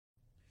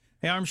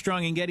Hey,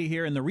 Armstrong and Getty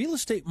here, and the real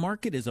estate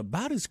market is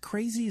about as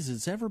crazy as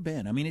it's ever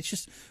been. I mean, it's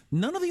just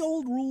none of the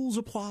old rules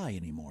apply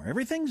anymore.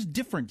 Everything's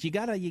different. You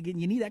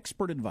need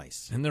expert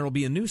advice. And there will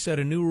be a new set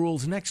of new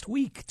rules next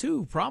week,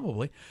 too,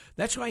 probably.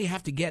 That's why you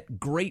have to get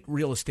great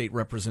real estate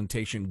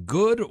representation.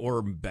 Good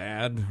or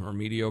bad or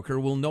mediocre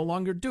will no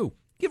longer do.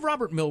 Give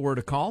Robert Millward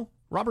a call.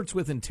 Robert's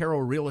with Intero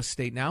Real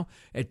Estate now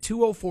at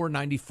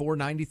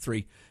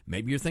 204-9493.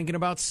 Maybe you're thinking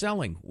about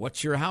selling.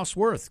 What's your house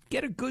worth?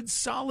 Get a good,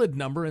 solid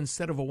number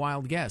instead of a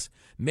wild guess.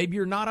 Maybe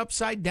you're not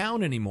upside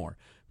down anymore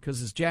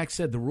because, as Jack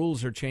said, the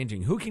rules are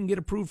changing. Who can get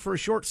approved for a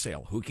short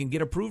sale? Who can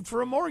get approved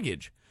for a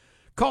mortgage?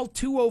 Call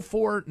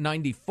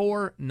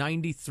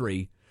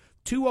 204-9493.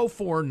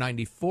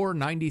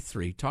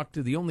 204-9493. Talk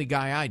to the only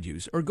guy I'd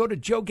use. Or go to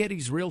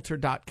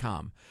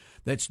joegettysrealtor.com.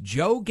 That's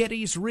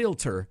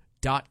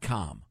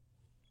joegettysrealtor.com.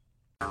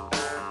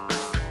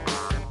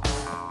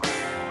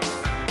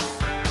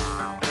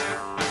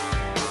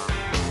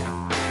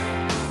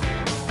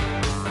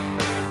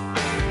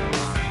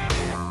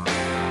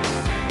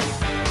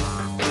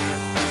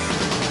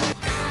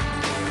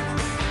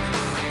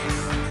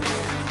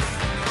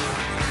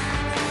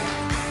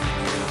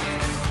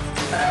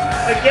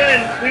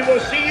 Again, we will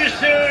see you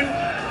soon.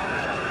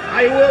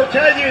 I will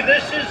tell you,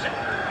 this is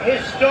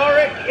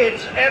historic.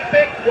 It's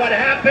epic what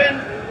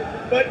happened.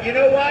 But you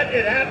know what?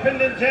 It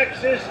happened in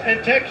Texas,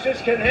 and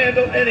Texas can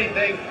handle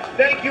anything.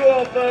 Thank you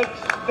all, folks.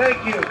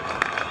 Thank you.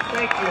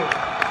 Thank you.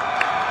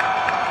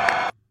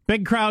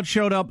 Big crowd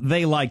showed up.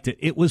 They liked it.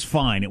 It was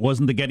fine. It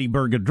wasn't the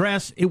Gettysburg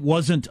Address. It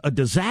wasn't a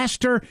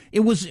disaster. It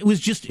was a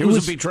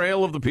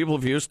betrayal of the people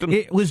of Houston.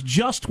 It was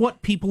just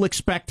what people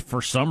expect for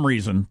some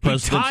reason. He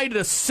tied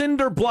a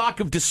cinder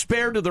block of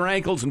despair to their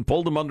ankles and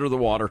pulled them under the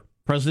water.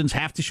 Presidents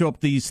have to show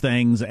up these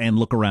things and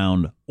look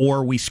around,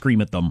 or we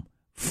scream at them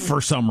for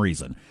some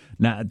reason.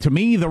 Now, to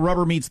me, the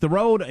rubber meets the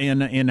road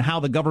in how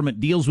the government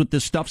deals with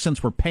this stuff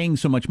since we're paying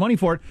so much money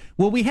for it.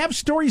 Well, we have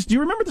stories. Do you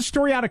remember the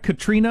story out of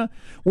Katrina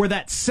where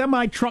that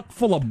semi-truck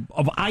full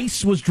of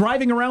ice was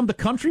driving around the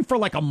country for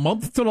like a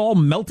month till it all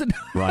melted?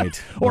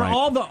 Right. Or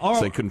right.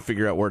 so they couldn't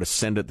figure out where to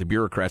send it. The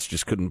bureaucrats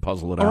just couldn't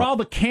puzzle it out. Or all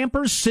the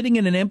campers sitting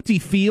in an empty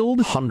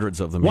field. Hundreds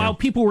of them. While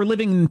people were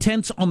living in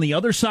tents on the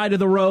other side of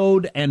the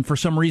road, and for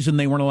some reason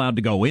they weren't allowed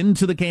to go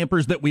into the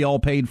campers that we all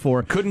paid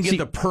for. Couldn't get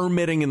the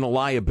permitting and the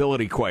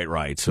liability quite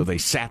right, so they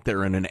sat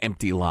there in an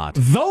empty lot.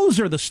 Those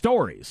are the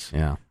stories.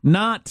 Yeah.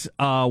 Not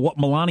what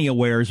Melania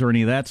wears or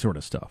any of that sort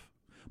of stuff.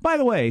 By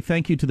the way,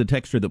 thank you to the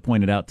texter that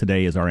pointed out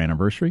today is our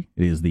anniversary.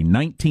 It is the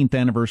 19th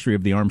anniversary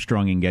of the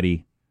Armstrong and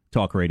Getty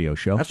Talk Radio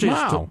Show.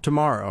 Actually,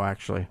 tomorrow,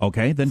 actually.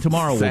 Okay, then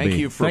tomorrow will be. Thank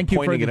you for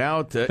pointing it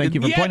out. Thank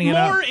you for pointing it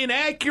out. More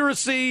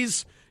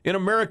inaccuracies in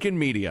American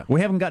media.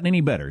 We haven't gotten any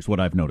better, is what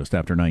I've noticed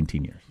after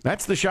 19 years.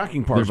 That's the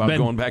shocking part about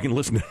going back and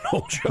listening to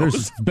old shows.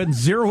 There's been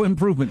zero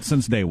improvement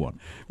since day one.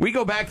 We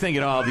go back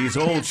thinking, these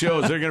old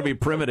shows, they're going to be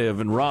primitive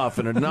and rough,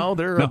 and no,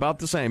 they're about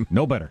the same.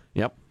 No better.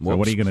 Yep. So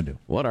what are you going to do?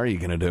 What are you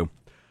going to do?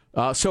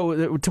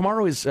 So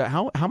tomorrow is,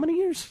 how many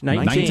years?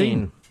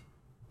 19.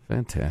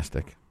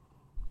 Fantastic.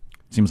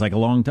 Seems like a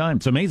long time.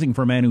 It's amazing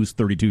for a man who's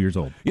 32 years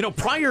old.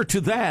 Prior to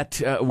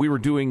that, we were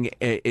doing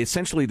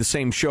essentially the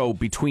same show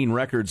between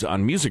records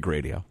on music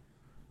radio,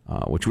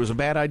 which was a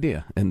bad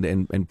idea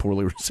and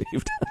poorly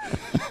received.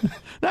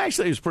 No,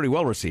 actually, it was pretty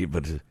well received,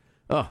 but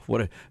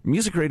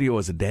music radio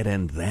was a dead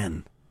end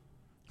then.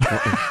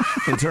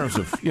 In terms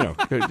of,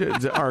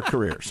 our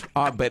careers.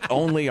 But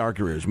only our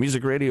careers.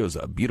 Music radio is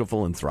a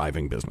beautiful and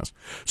thriving business.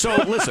 So,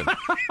 listen.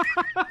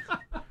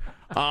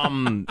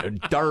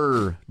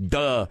 Part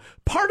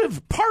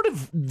of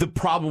the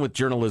problem with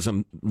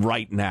journalism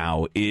right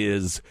now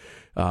is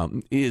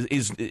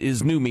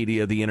new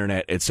media, the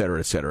internet, et cetera,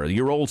 et cetera.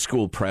 Your old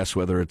school press,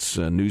 whether it's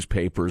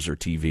newspapers or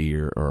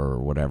TV or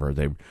whatever,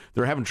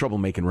 they're having trouble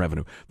making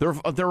revenue. There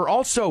are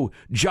also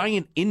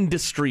giant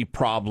industry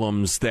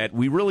problems that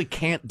we really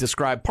can't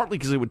describe, partly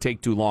because it would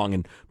take too long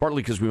and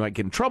partly because we might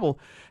get in trouble,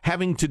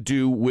 having to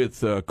do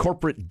with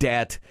corporate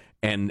debt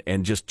and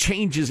just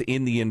changes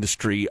in the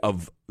industry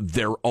of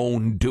their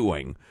own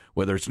doing,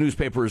 whether it's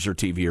newspapers or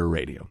TV or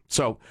radio.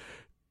 So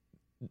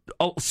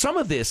some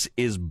of this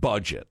is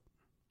budget,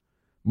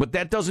 but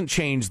that doesn't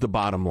change the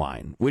bottom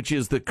line, which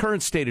is the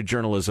current state of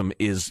journalism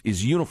is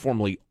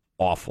uniformly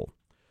awful.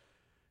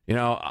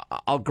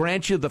 I'll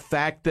grant you the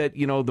fact that,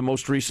 the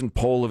most recent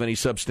poll of any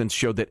substance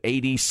showed that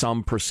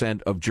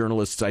 80-some% of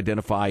journalists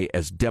identify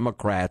as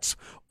Democrats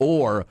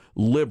or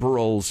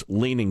liberals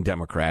leaning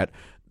Democrat.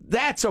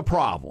 That's a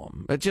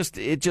problem. It just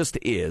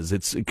is.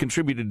 It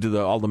contributed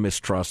to all the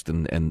mistrust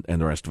and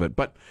the rest of it.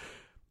 But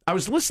I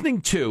was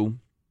listening to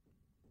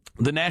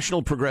the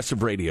National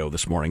Progressive Radio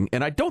this morning,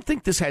 and I don't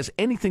think this has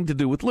anything to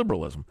do with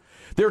liberalism.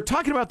 They were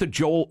talking about the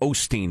Joel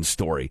Osteen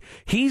story.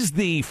 He's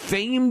the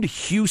famed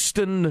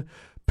Houston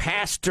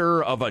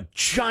pastor of a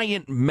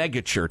giant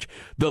megachurch.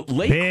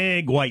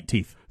 Big white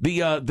teeth.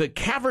 The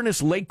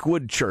cavernous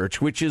Lakewood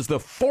Church, which is the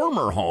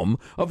former home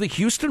of the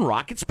Houston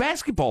Rockets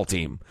basketball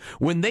team.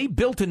 When they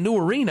built a new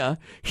arena,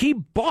 he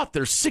bought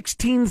their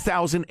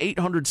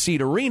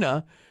 16,800-seat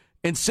arena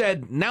and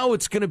said, now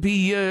it's going to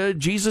be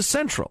Jesus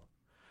Central.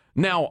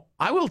 Now,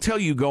 I will tell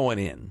you going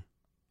in,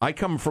 I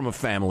come from a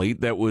family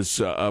that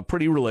was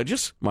pretty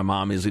religious. My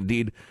mom is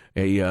indeed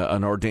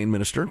an ordained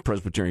minister in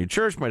Presbyterian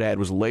Church. My dad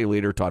was a lay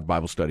leader, taught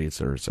Bible study, et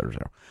cetera, et cetera, et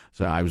cetera.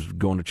 So I was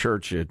going to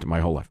church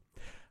my whole life.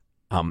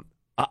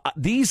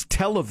 These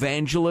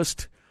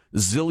televangelist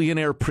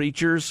zillionaire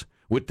preachers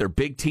with their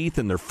big teeth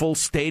and their full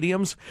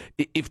stadiums,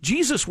 if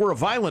Jesus were a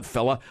violent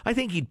fella, I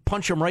think he'd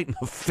punch him right in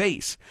the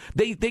face.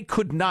 They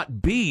could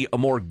not be a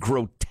more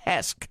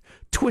grotesque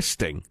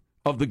twisting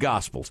of the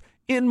Gospels,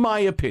 in my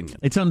opinion.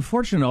 It's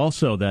unfortunate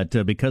also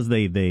that because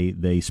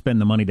they spend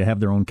the money to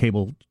have their own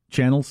cable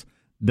channels,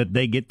 that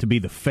they get to be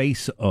the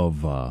face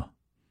of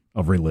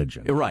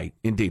religion. Right,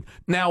 indeed.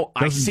 Now,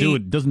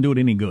 doesn't do it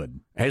any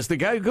good. As the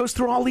guy who goes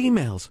through all the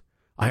emails,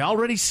 I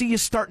already see you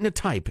starting to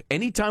type.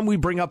 Anytime we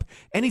bring up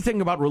anything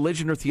about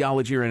religion or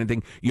theology or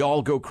anything, you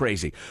all go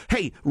crazy.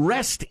 Hey,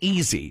 rest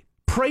easy.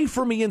 Pray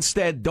for me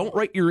instead. Don't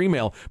write your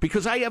email,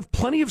 because I have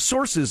plenty of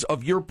sources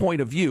of your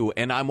point of view,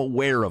 and I'm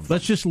aware of them.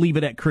 Let's just leave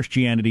it at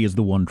Christianity is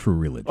the one true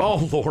religion.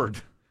 Oh,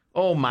 Lord.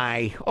 Oh,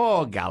 my.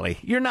 Oh, golly.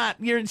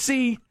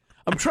 See,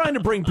 I'm trying to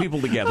bring people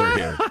together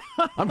here.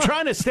 I'm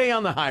trying to stay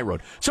on the high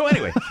road. So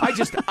anyway,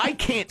 I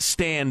can't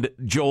stand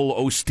Joel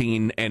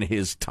Osteen and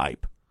his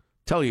type.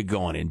 Tell you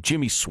going in.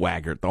 Jimmy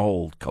Swaggart, the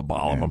whole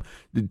cabal of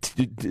them.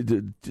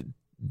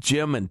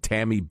 Jim and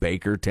Tammy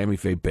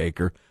Faye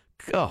Baker.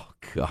 Oh,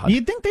 God.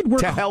 You'd think they'd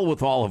work... To hell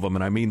with all of them,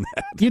 and I mean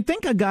that. You'd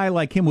think a guy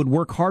like him would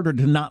work harder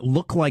to not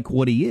look like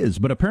what he is,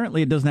 but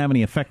apparently it doesn't have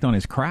any effect on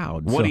his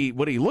crowd. What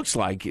he looks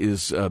like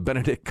is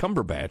Benedict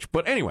Cumberbatch.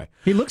 But anyway.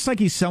 He looks like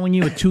he's selling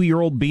you a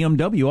 2-year-old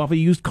BMW off a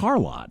used car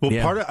lot. Well,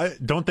 part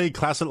of don't they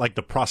class it like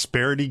the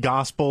prosperity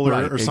gospel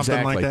or something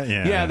exactly. like that?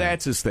 Yeah,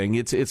 that's his thing.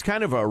 It's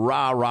kind of a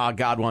rah-rah,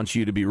 God wants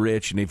you to be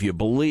rich, and if you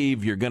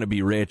believe, you're going to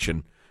be rich,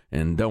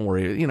 and don't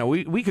worry,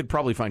 we could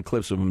probably find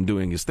clips of him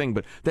doing his thing,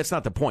 but that's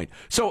not the point.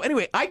 So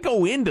anyway, I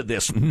go into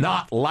this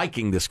not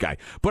liking this guy,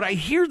 but I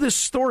hear this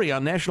story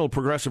on National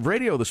Progressive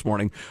Radio this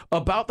morning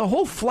about the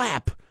whole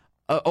flap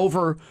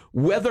over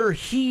whether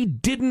he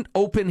didn't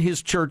open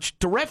his church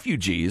to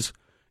refugees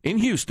in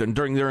Houston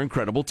during their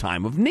incredible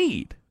time of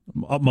need.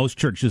 Most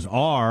churches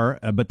are,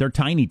 but they're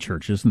tiny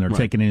churches, and they're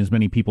taking in as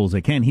many people as they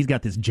can. He's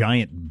got this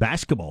giant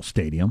basketball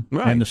stadium,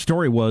 and the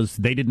story was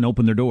they didn't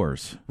open their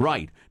doors.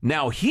 Right.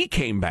 Now, he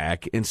came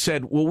back and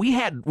said, well, we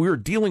were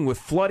dealing with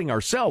flooding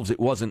ourselves. It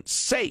wasn't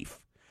safe.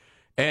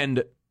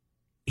 And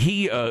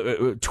he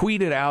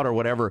tweeted out or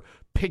whatever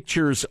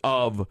pictures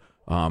of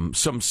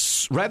some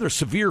rather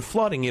severe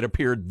flooding, it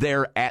appeared,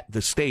 there at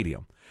the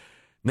stadium.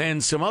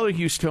 Then some other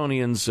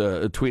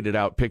Houstonians tweeted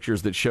out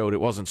pictures that showed it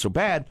wasn't so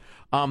bad.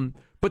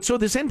 But so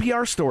this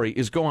NPR story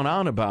is going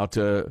on about,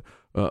 he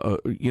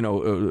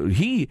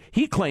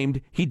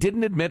claimed he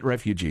didn't admit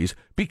refugees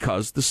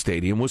because the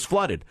stadium was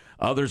flooded.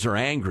 Others are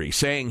angry,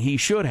 saying he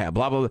should have,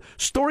 blah, blah, blah.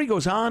 Story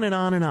goes on and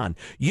on and on.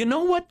 You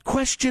know what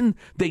question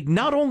they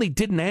not only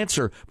didn't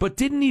answer, but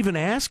didn't even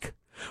ask?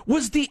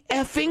 Was the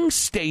effing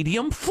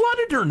stadium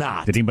flooded or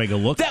not? Did anybody go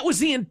look? That was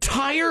the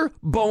entire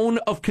bone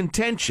of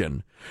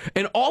contention.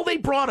 And all they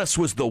brought us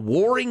was the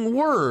warring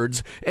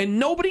words, and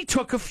nobody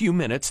took a few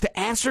minutes to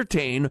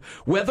ascertain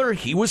whether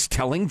he was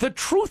telling the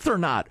truth or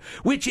not,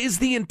 which is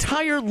the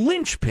entire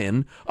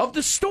linchpin of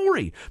the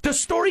story. The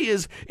story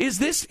is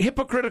this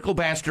hypocritical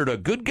bastard a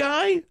good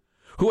guy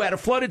who had a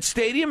flooded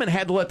stadium and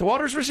had to let the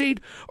waters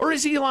recede? Or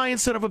is he a lying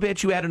son of a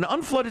bitch who had an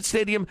unflooded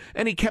stadium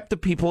and he kept the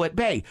people at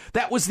bay?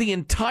 That was the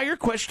entire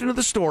question of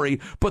the story,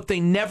 but they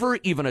never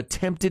even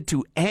attempted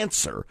to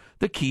answer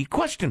the key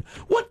question.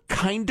 What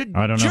kind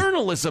of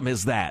journalism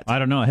is that? I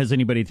don't know. Has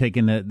anybody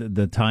taken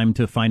the time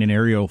to find an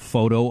aerial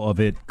photo of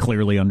it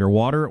clearly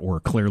underwater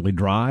or clearly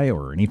dry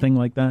or anything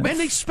like that? Man,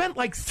 they spent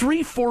like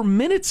 3-4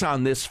 minutes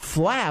on this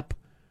flap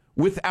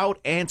without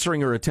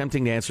answering or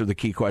attempting to answer the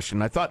key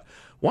question. I thought,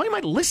 why am I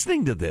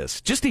listening to this?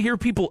 Just to hear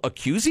people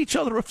accuse each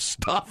other of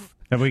stuff?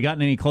 Have we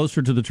gotten any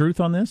closer to the truth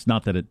on this?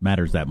 Not that it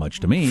matters that much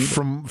to me.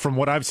 From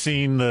what I've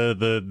seen,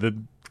 the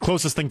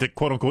closest thing to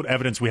quote-unquote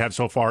evidence we have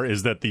so far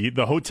is that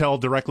the hotel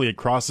directly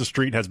across the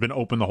street has been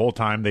open the whole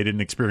time. They didn't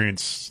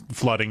experience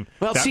flooding.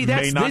 Well,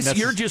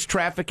 you're just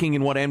trafficking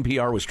in what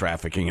NPR was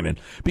trafficking in.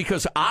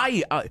 Because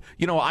I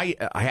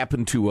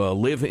happen to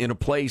live in a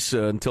place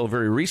until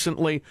very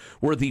recently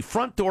where the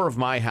front door of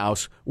my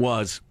house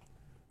was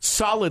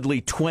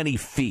solidly 20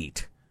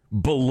 feet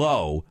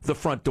below the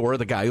front door of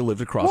the guy who lived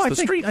across the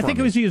street from I think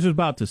it was he was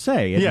about to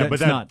say. Yeah, that's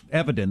not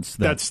evidence.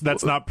 That's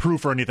not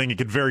proof or anything. It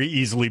could very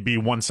easily be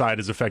one side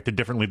is affected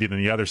differently than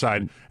the other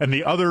side. And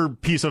the other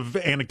piece of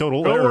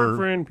anecdotal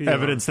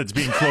evidence that's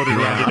being floated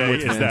around today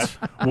is that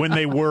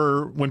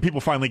when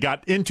people finally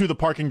got into the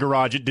parking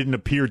garage, it didn't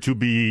appear to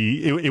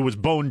be, it was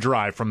bone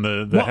dry from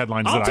the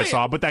headlines that I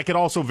saw. But that could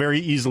also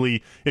very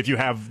easily, if you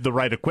have the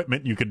right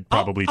equipment, you could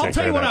probably take care of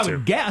that too. I'll tell you what I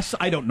would guess.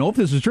 I don't know if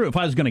this is true. If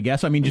I was going to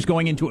guess, just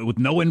going into it with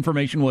no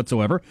information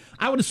whatsoever.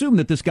 I would assume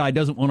that this guy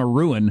doesn't want to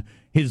ruin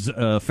his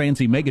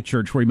fancy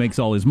megachurch where he makes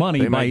all his money.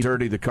 They might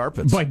dirty the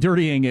carpets. By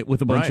dirtying it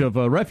with a bunch of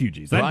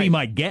refugees. That'd be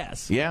my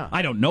guess. Yeah.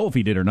 I don't know if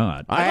he did or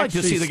not. I'd like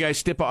to see the guy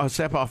step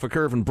off a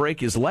curve and break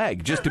his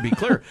leg, just to be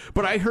clear.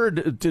 But I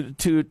heard,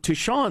 to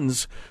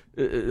Sean's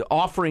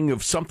offering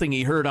of something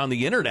he heard on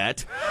the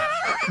internet,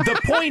 the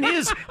point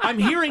is, I'm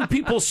hearing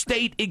people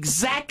state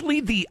exactly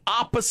the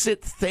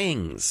opposite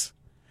things.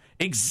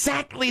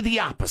 Exactly the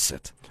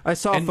opposite. I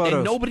saw photos.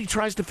 And nobody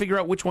tries to figure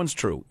out which one's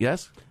true.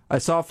 Yes? I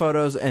saw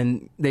photos,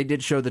 and they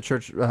did show the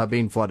church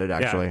being flooded,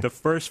 actually. Yeah, the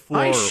first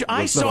floor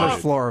I saw the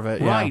first floor of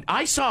it, yeah. Right.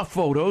 I saw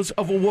photos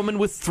of a woman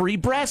with 3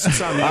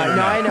 breasts on the internet.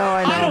 I know.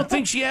 I don't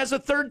think she has a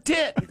third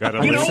tit.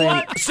 You know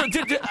what? So,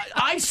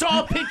 I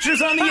saw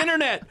pictures on the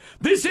internet.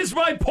 This is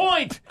my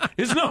point.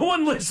 Is no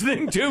one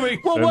listening to me?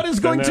 Well, what is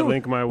going to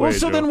link my way,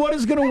 so Joe. then what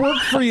is going to work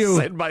for you?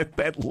 Send my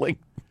that link.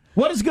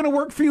 What is going to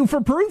work for you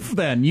for proof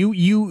then?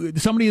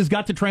 Somebody has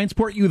got to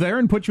transport you there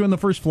and put you on the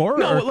first floor?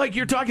 No, or? like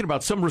you're talking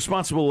about, some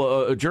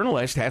responsible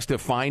journalist has to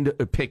find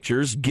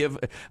pictures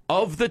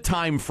of the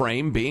time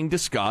frame being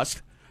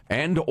discussed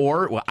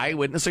or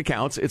eyewitness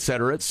accounts, et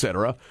cetera,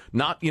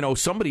 not,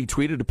 somebody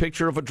tweeted a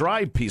picture of a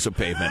dry piece of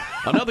pavement.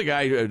 Another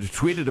guy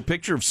tweeted a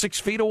picture of 6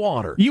 feet of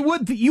water. You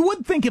would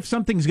think if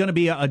something's going to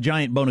be a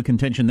giant bone of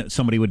contention that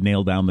somebody would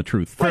nail down the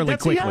truth fairly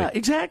quickly. Yeah,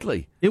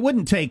 exactly. It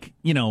wouldn't take,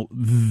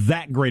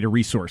 that great of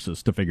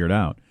resources to figure it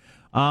out.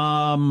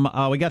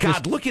 We got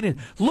God, look at it.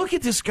 Look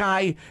at this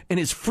guy and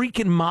his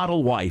freaking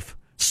model wife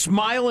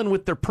smiling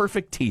with their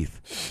perfect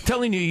teeth,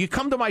 telling you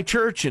come to my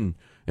church and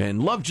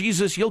love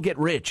Jesus, you'll get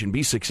rich and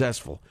be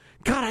successful.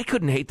 God, I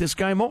couldn't hate this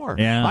guy more.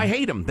 Yeah. I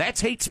hate him.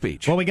 That's hate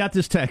speech. Well, we got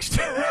this text.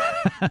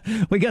 I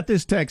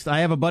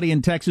have a buddy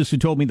in Texas who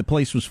told me the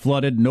place was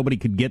flooded. Nobody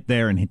could get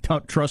there, and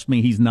trust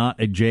me, he's not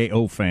a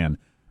J.O. fan.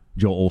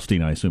 Joel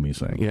Osteen, I assume he's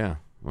saying. Yeah.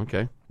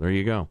 Okay. There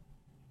you go.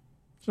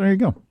 So there you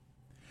go.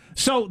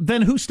 So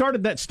then who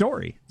started that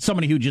story?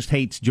 Somebody who just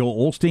hates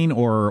Joel Osteen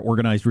or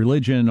organized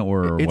religion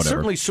or whatever? It's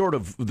certainly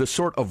the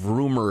sort of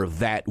rumor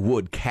that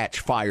would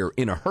catch fire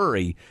in a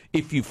hurry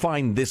if you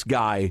find this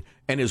guy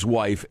and his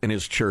wife and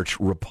his church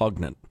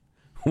repugnant,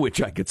 which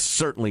I could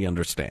certainly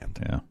understand.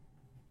 Yeah.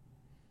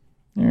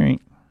 All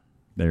right.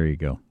 There you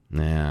go.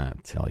 Nah, I'll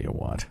tell you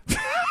what.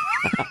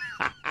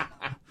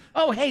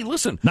 Oh, hey,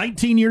 listen.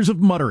 19 years of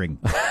muttering.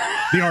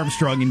 The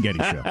Armstrong and Getty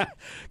Show.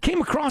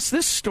 Came across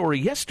this story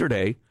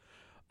yesterday.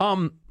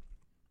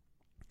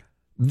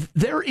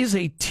 There is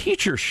a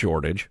teacher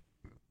shortage,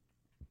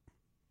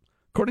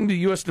 according to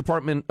the U.S.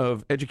 Department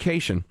of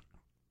Education.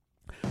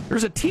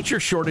 There's a teacher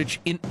shortage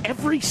in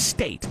every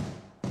state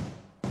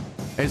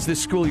as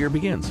this school year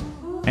begins.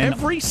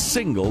 Every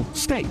single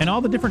state. And all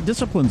the different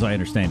disciplines, I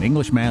understand.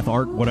 English, math,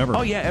 art, whatever.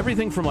 Oh, yeah,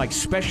 everything from like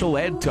special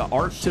ed to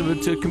art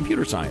to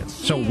computer science.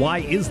 So why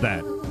is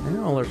that?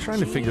 Well, they're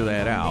trying to figure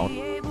that out.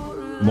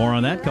 More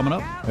on that coming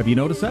up. Have you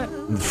noticed that?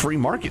 The free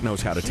market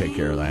knows how to take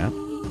care of that.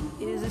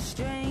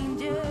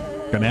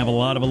 Going to have a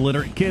lot of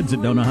illiterate kids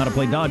that don't know how to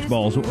play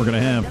dodgeball is what we're going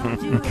to have.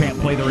 Can't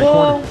play the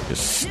recorder.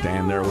 Just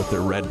stand there with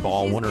their red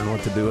ball wondering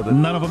what to do with it.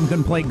 None of them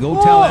can play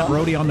Go Tell That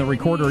Roadie on the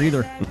recorder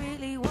either.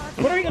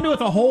 What are you going to do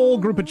with a whole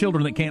group of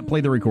children that can't play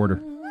the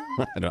recorder?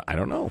 I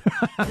don't know.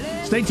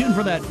 Stay tuned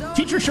for that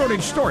teacher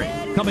shortage story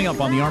coming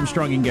up on the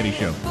Armstrong and Getty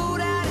Show.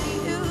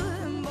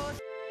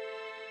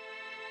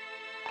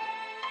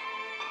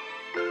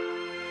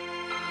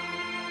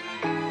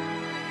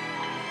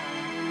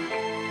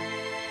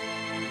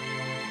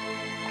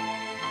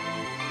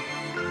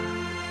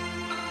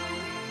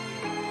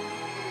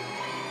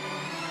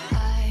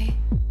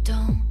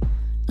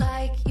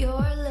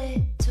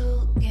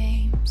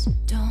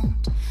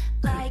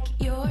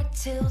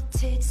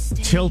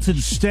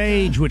 Tilted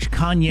Stage, which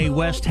Kanye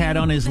West had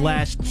on his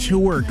last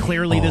tour.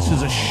 Clearly, this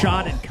is a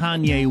shot at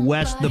Kanye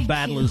West. The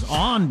battle is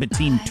on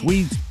between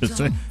tweets.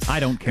 I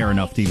don't care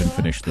enough to even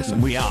finish this.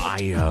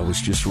 I was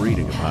just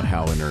reading about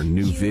how in her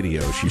new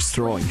video she's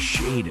throwing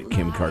shade at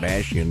Kim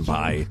Kardashian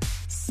by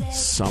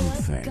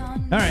something.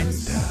 All right,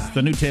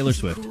 the new Taylor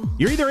Swift.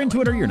 You're either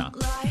into it or you're not.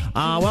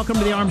 Welcome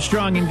to the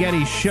Armstrong and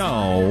Getty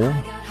Show.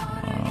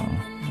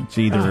 It's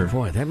either... Oh,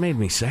 boy, that made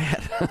me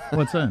sad.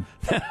 What's that?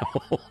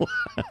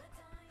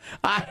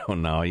 I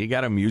don't know. You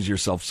got to amuse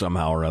yourself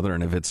somehow or other,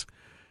 and if it's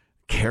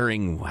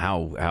caring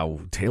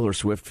how Taylor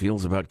Swift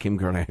feels about Kim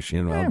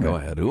Kardashian, well, go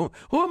ahead. Who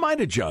am I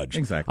to judge?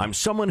 Exactly. I'm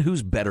someone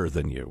who's better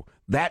than you.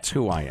 That's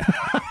who I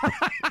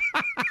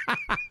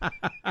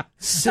am.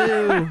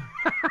 So...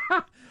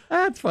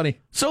 That's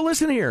funny. So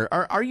listen here.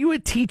 Are you a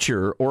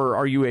teacher or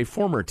are you a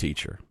former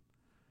teacher?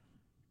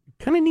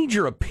 Kind of need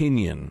your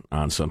opinion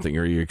on something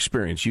or your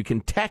experience. You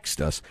can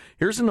text us.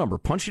 Here's the number.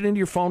 Punch it into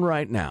your phone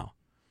right now.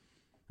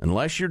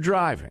 Unless you're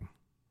driving,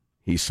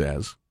 he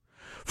says.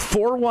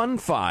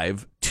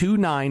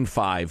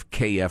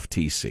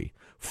 415-295-KFTC.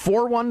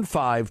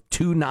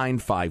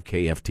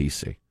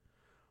 415-295-KFTC.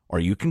 Or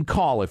you can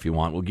call if you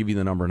want. We'll give you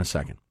the number in a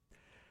second.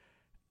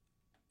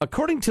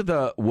 According to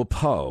the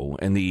WPO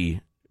and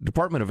the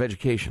Department of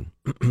Education,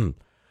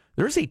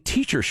 there is a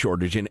teacher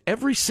shortage in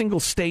every single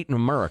state in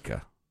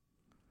America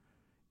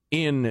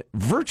in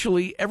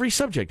virtually every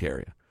subject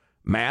area: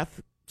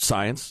 math,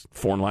 science,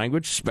 foreign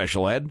language,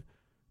 special ed,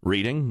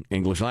 reading,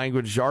 English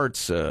language,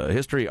 arts,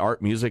 history,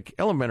 art, music,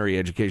 elementary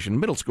education,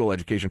 middle school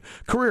education,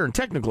 career and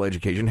technical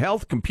education,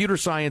 health, computer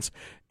science,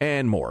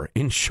 and more.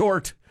 In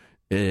short,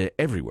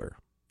 everywhere.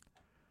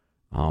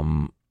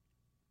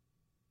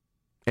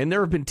 And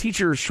there have been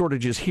teacher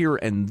shortages here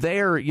and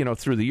there,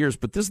 through the years,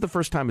 but this is the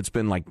first time it's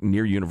been like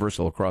near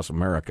universal across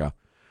America.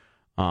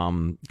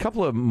 A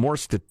couple of more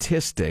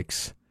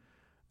statistics.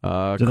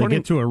 Do they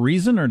get to a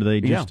reason, or do they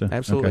just... Yeah,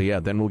 absolutely, okay.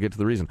 yeah. Then we'll get to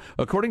the reason.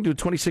 According to a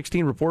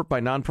 2016 report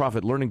by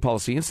nonprofit Learning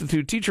Policy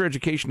Institute, teacher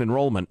education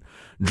enrollment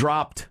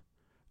dropped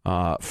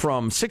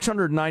from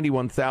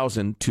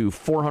 691,000 to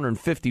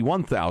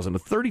 451,000, a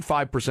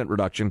 35%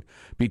 reduction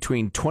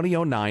between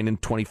 2009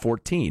 and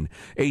 2014.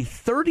 A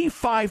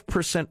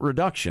 35%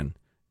 reduction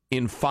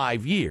in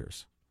 5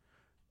 years.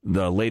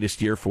 The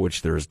latest year for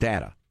which there is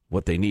data.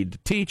 What they need to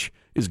teach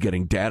is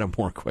getting data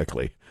more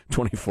quickly.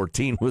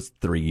 2014 was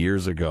 3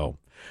 years ago.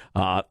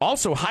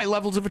 Also, high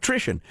levels of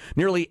attrition.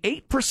 Nearly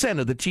 8%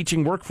 of the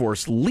teaching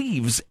workforce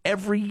leaves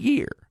every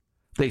year.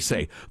 They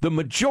say the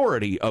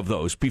majority of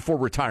those before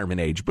retirement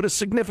age, but a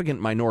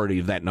significant minority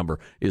of that number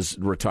is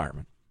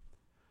retirement.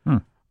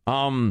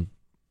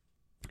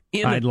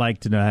 I'd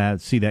like to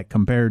see that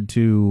compared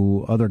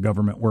to other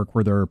government work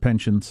where there are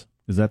pensions.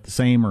 Is that the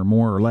same or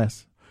more or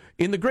less?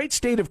 In the great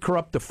state of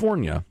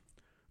Corruptifornia,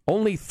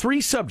 only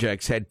 3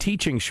 subjects had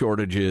teaching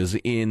shortages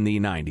in the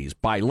 90s: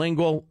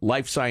 bilingual,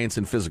 life science,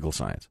 and physical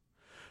science.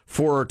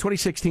 For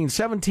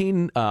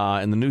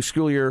 2016-17, in the new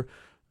school year,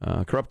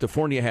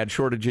 Corruptifornia had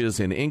shortages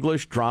in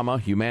English, drama,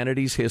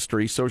 humanities,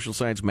 history, social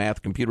science,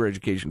 math, computer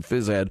education,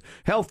 phys ed,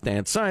 health,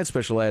 dance, science,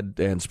 special ed,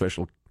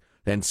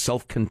 and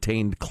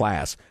self-contained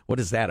class.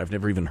 What is that? I've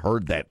never even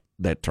heard that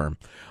term.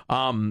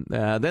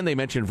 Then they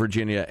mentioned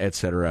Virginia, et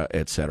cetera,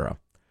 et cetera.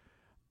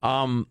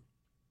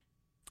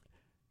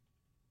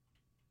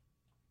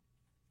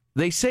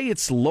 They say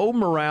it's low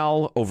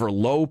morale over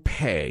low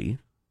pay.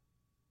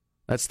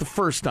 That's the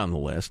first on the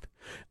list.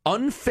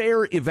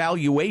 Unfair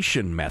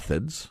evaluation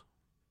methods.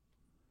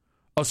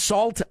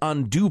 Assault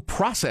on due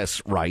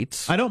process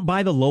rights. I don't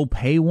buy the low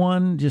pay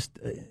one. Just,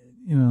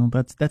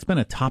 that's been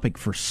a topic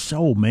for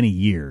so many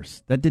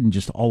years. That didn't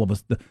just all of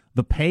us.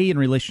 The pay in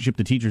relationship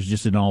to teachers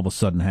just didn't all of a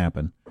sudden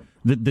happen.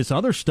 This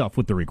other stuff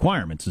with the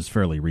requirements is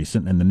fairly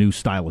recent, and the new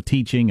style of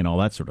teaching and all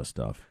that sort of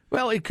stuff.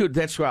 Well, it could.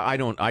 That's why I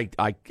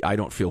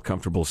don't feel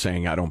comfortable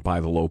saying I don't buy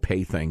the low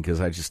pay thing,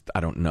 because I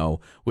don't know.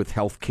 With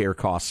health care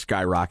costs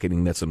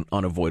skyrocketing, that's an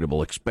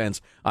unavoidable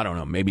expense. I don't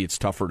know. Maybe it's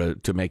tougher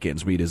to make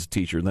ends meet as a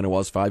teacher than it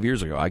was 5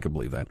 years ago. I could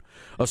believe that.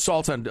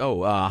 Assault on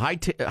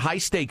high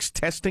stakes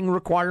testing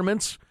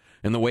requirements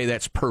and the way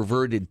that's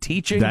perverted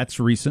teaching. That's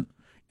recent.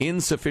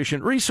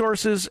 Insufficient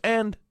resources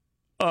and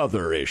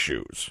other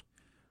issues.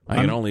 I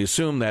can only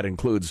assume that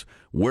includes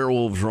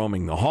werewolves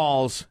roaming the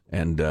halls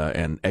and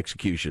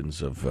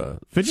executions of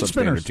fidget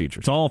spinners.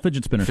 Teachers. It's all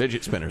fidget spinners.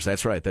 Fidget spinners.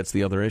 That's right. That's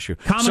the other issue.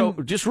 So,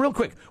 just real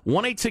quick,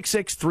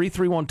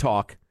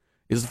 1-866-331-TALK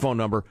is the phone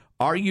number.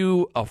 Are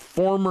you a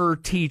former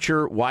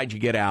teacher? Why'd you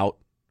get out?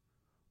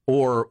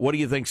 Or what do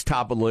you think's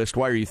top of the list?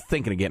 Why are you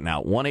thinking of getting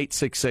out?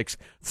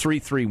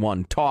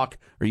 1-866-331-TALK.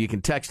 Or you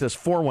can text us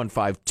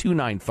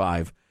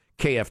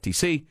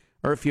 415-295-KFTC.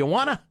 Or if you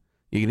wanna,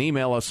 you can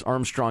email us,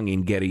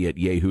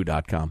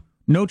 armstrongandgetty@yahoo.com.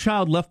 No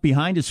Child Left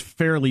Behind is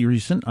fairly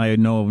recent. I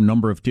know a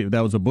number of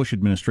that was a Bush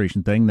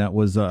administration thing. That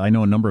was I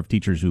know a number of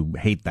teachers who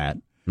hate that.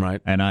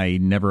 Right. And I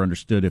never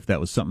understood if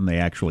that was something they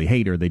actually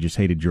hate or they just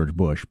hated George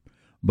Bush.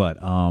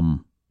 But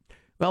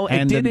well,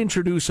 it did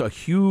introduce a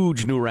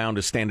huge new round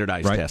of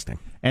standardized testing.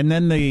 And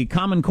then the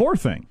Common Core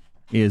thing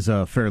is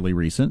fairly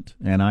recent,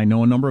 and I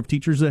know a number of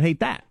teachers that hate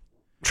that.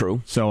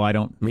 True. So I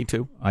don't. Me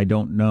too. I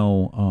don't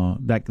know.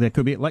 That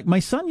could be like my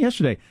son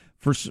yesterday.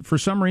 For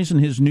some reason,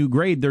 his new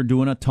grade, they're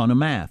doing a ton of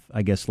math.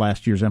 I guess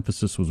last year's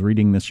emphasis was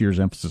reading. This year's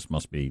emphasis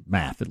must be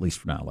math, at least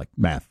for now, like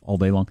math all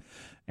day long.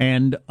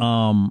 And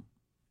I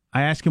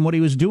asked him what he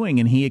was doing,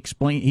 and he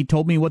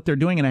told me what they're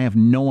doing, and I have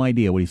no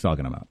idea what he's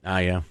talking about.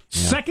 Yeah.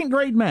 Second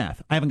grade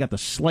math. I haven't got the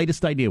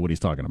slightest idea what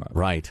he's talking about.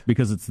 Right.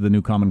 Because it's the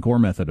new Common Core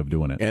method of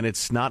doing it. And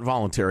it's not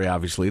voluntary,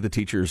 obviously. The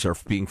teachers are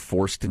being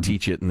forced to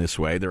teach it in this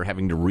way. They're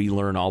having to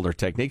relearn all their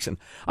techniques. And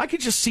I could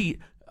just see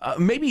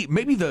maybe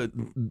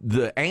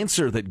the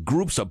answer that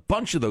groups a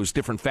bunch of those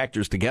different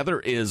factors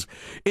together is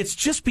it's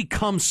just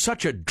become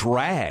such a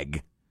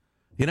drag,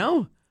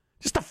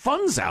 Just the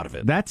funds out of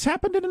it. That's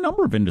happened in a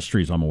number of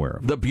industries I'm aware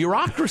of. The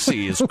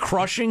bureaucracy is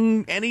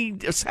crushing any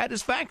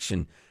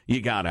satisfaction you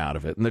got out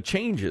of it, and the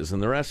changes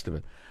and the rest of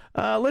it.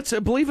 Let's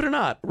believe it or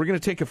not, we're going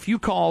to take a few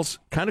calls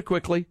kind of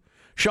quickly.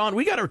 Sean,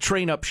 we got to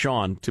train up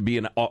Sean to be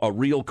a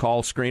real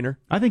call screener.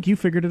 I think you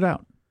figured it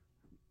out.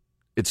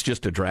 It's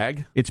just a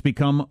drag? It's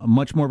become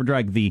much more of a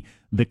drag. The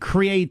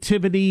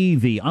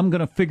creativity, I'm going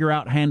to figure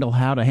out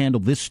how to handle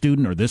this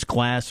student or this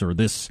class or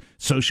this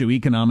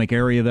socioeconomic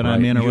area that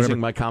I'm in or using whatever,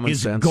 my common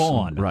is sense.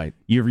 Gone. Right.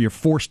 You're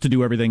forced to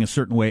do everything a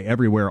certain way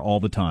everywhere all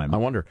the time. I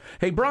wonder.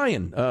 Hey,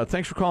 Brian,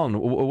 thanks for calling.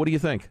 What do you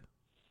think?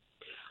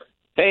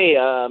 Hey,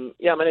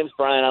 my name's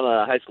Brian. I'm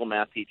a high school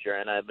math teacher,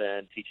 and I've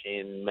been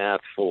teaching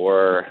math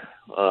for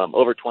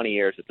over 20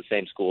 years at the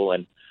same school.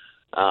 And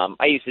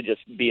I used to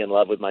just be in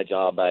love with my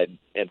job.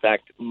 In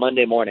fact,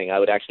 Monday morning, I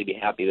would actually be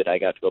happy that I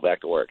got to go back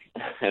to work.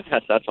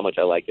 That's how much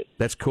I liked it.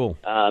 That's cool.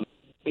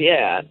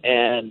 Yeah,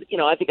 and,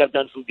 I think I've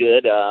done some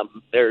good.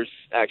 There's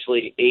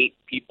actually 8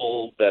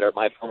 people that are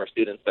my former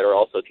students that are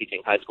also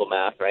teaching high school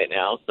math right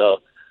now. So,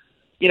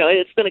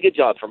 it's been a good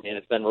job for me, and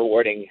it's been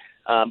rewarding.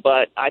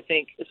 But I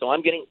think so.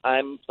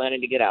 I'm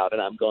planning to get out,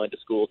 and I'm going to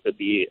school to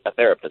be a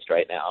therapist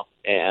right now.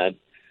 And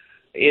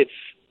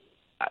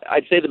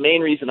I'd say the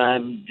main reason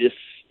I'm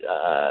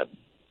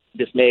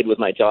dismayed with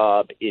my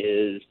job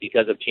is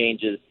because of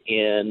changes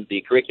in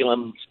the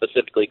curriculum,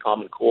 specifically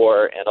Common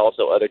Core, and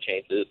also other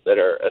changes that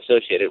are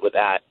associated with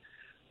that.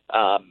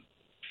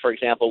 For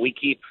example, we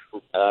keep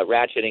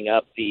ratcheting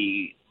up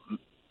the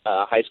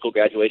high school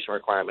graduation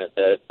requirement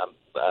that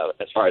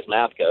as far as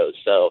math goes.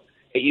 So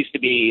it used to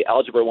be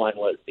Algebra 1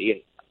 was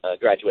the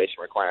graduation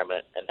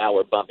requirement, and now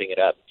we're bumping it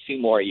up 2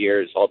 more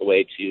years all the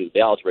way to the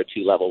Algebra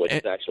 2 level, which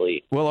is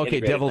actually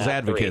devil's math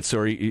advocate. 3.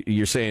 So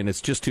you're saying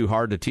it's just too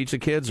hard to teach the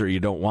kids, or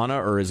you don't want to,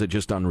 or is it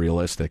just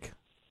unrealistic?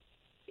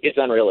 It's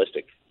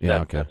unrealistic.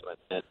 Yeah, That's what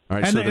I meant. All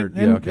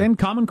right, and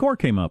Common Core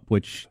came up,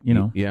 which,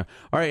 Yeah.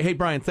 All right, hey,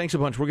 Brian, thanks a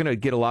bunch. We're going to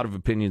get a lot of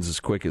opinions as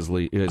quickly as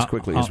we can.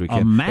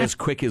 As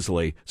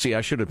quickly. See,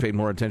 I should have paid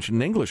more attention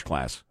in English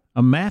class.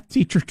 A math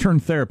teacher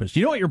turned therapist.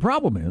 You know what your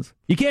problem is?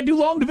 You can't do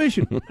long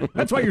division.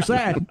 That's why you're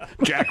sad.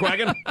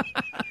 Jackwagon.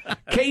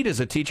 Kate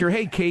is a teacher.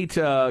 Hey, Kate,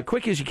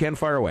 quick as you can,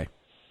 fire away.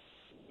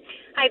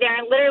 Hi there.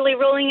 I'm literally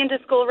rolling into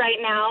school right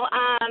now.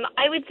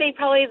 I would say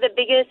probably the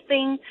biggest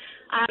thing,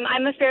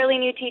 I'm a fairly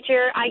new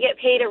teacher. I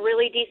get paid a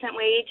really decent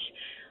wage.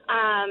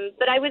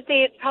 But I would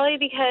say it's probably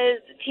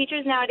because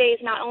teachers nowadays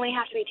not only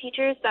have to be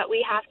teachers, but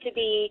we have to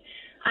be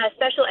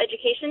special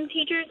education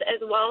teachers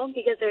as well,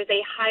 because there's a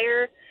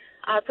higher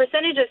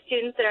percentage of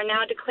students that are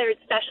now declared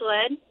special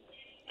ed.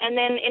 And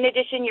then in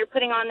addition, you're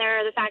putting on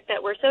there the fact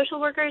that we're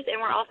social workers and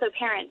we're also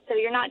parents. So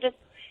you're not just,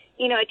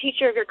 a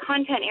teacher of your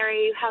content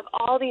area. You have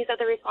all these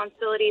other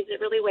responsibilities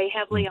that really weigh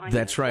heavily on you.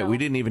 That's right. We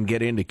didn't even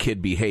get into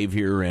kid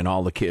behavior and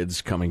all the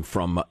kids coming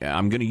from,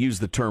 I'm going to use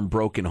the term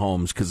broken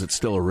homes because it's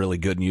still a really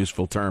good and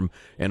useful term,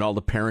 and all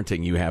the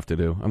parenting you have to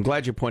do. I'm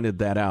glad you pointed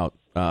that out.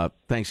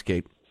 Thanks,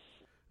 Kate.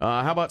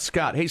 How about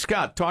Scott? Hey,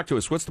 Scott, talk to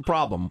us. What's the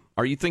problem?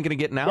 Are you thinking of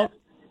getting out?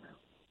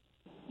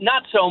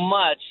 Not so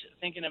much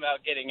thinking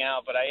about getting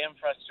out, but I am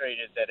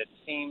frustrated that it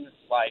seems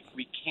like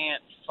we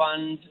can't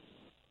fund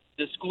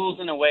the schools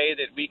in a way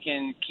that we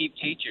can keep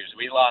teachers.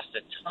 We lost a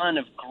ton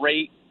of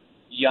great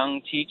young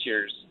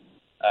teachers,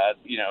 a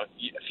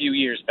few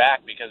years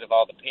back because of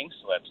all the pink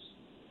slips,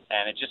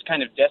 and it just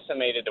kind of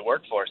decimated the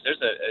workforce.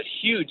 There's a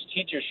huge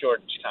teacher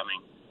shortage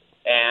coming,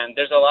 and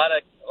there's a lot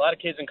of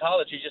kids in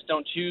college who just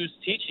don't choose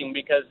teaching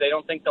because they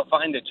don't think they'll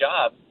find a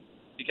job,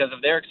 because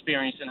of their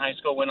experience in high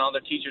school when all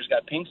their teachers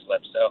got pink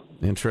slips. So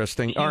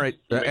interesting. All right,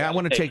 I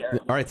want to take.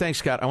 All right, thanks,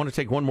 Scott. I want to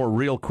take one more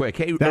real quick.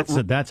 Hey,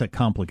 that's a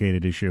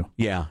complicated issue.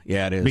 Yeah,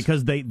 it is,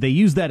 because they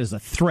use that as a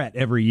threat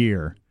every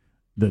year.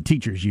 The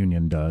teachers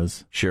union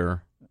does.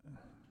 Sure.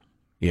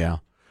 Yeah.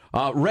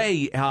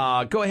 Ray,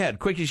 go ahead,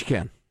 quick as you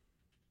can.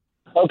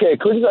 Okay,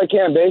 quick as I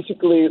can.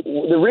 Basically,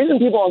 the reason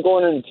people aren't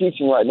going into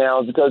teaching right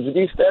now is because of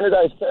these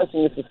standardized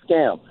testing. It's a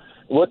scam.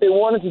 What they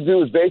wanted to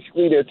do is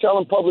basically they're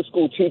telling public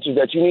school teachers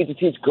that you need to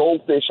teach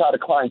goldfish how to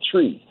climb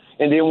trees.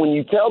 And then when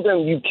you tell them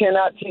you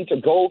cannot teach a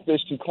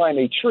goldfish to climb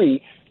a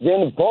tree,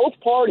 then both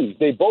parties,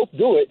 they both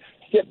do it,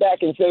 sit back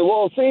and say,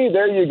 well, see,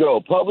 there you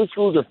go. Public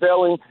schools are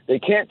failing. They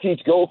can't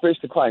teach goldfish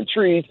to climb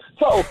trees.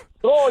 So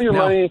throw all your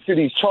money into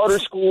these charter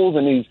schools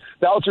and these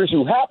vouchers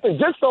who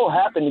just so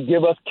happen to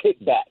give us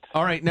kickbacks.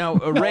 All right, now,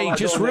 Ray,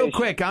 just real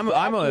quick, I'm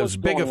as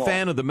big a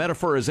fan of the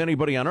metaphor as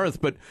anybody on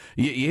earth, but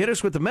you hit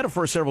us with the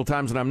metaphor several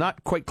times, and I'm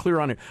not quite clear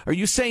on it. Are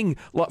you saying,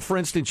 for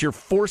instance, you're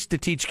forced to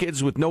teach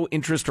kids with no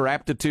interest or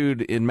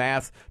aptitude in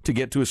math to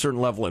get to a certain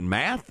level in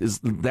math? Is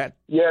that?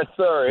 Yes,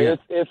 sir. Yeah.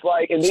 It's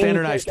like and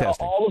standardized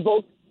testing. All of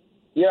those.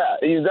 Yeah,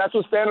 that's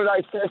what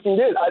standardized testing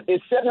did.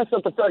 It's setting us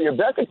up to failure.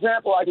 Best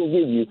example I can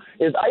give you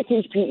is I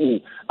teach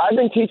PE. I've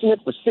been teaching it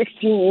for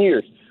 16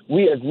 years.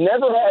 We have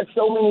never had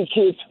so many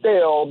kids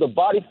fail the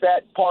body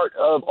fat part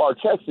of our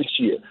test this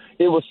year.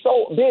 It was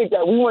so big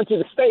that we went to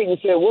the state and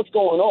said, what's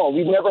going on?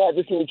 We've never had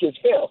this many kids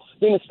fail.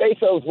 Then the state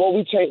says, well,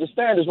 we changed the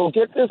standards. Well,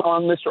 get this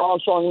on, Mr.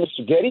 Armstrong and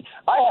Mr. Getty.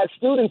 I had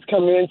students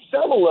come in,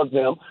 several of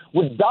them,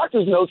 with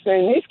doctor's notes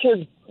saying this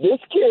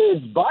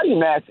kid's body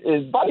mass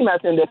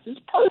index is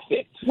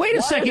perfect. Wait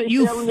a second,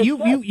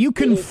 you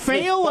can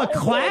fail a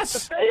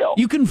class?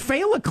 You can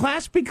fail a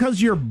class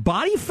because your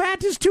body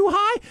fat is too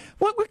high?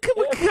 What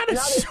kind of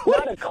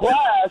not a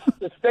class.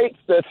 The state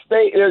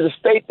there's a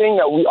state thing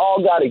that we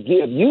all got to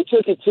give. You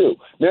took it too.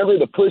 Remember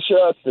the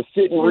push-ups, the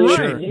sit and read?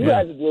 Sure, you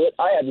had to do it.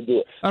 I had to do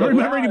it. I don't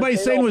remember anybody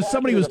saying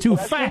somebody was too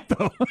fat,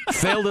 though.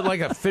 Failed it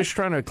like a fish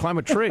trying to climb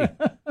a tree.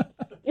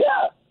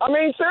 Yeah. I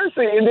mean,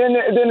 seriously. And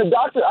then the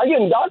doctor, I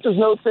get doctor's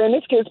notes saying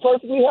this kid's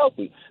perfectly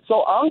healthy.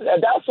 So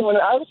that's when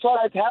I saw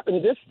that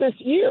happen this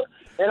year.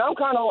 And I'm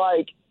kind of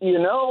like,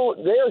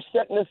 they're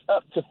setting us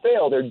up to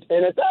fail.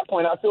 And at that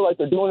point, I feel like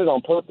they're doing it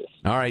on purpose.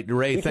 All right,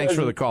 Ray, thanks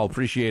for the call.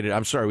 Appreciate it.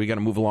 I'm sorry, we got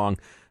to move along.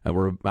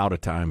 We're out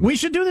of time. We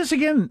should do this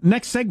again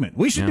next segment.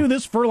 We should do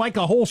this for like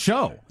a whole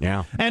show.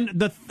 Yeah.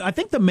 And I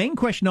think the main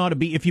question ought to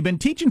be, if you've been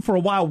teaching for a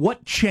while,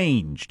 what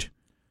changed?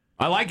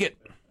 I like it.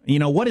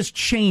 What has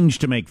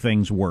changed to make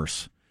things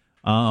worse?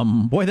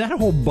 Boy, that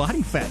whole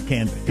body fat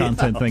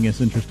content thing is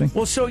interesting.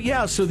 Well, so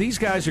these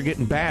guys are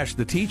getting bashed,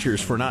 the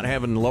teachers, for not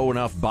having low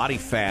enough body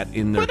fat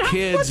in their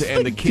kids,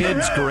 and the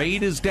kids'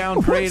 grade is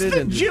downgraded. What's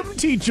the gym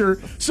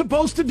teacher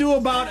supposed to do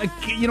about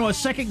a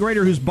second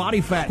grader whose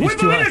body fat is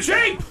too high?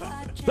 Shape!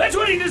 That's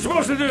what he's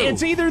supposed to do.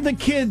 It's either the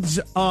kid's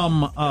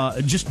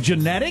just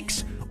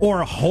genetics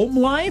or home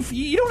life.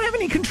 You don't have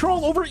any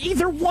control over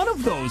either one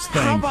of those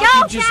things. Go,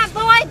 fat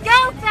boy!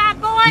 Go, fat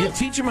boy! You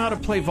teach them how to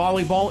play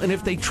volleyball, and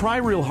if they try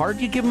real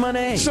hard, you give them an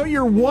A. So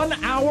you're 1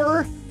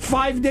 hour,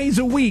 5 days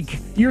a week,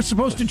 you're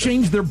supposed to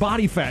change their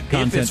body fat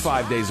content. If it's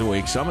 5 days a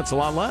week, some it's a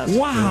lot less.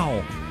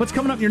 Wow. What's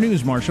coming up in your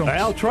news, Marshall?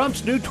 Well,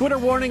 Trump's new Twitter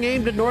warning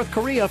aimed at North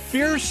Korea,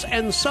 fierce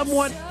and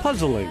somewhat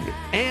puzzling.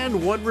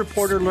 And one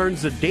reporter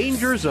learns the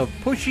dangers of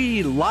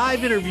pushy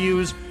live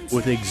interviews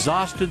with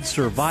exhausted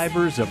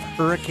survivors of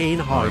Hurricane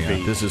Harvey. Oh,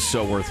 yeah. This is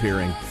so worth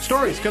hearing.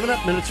 Stories coming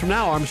up minutes from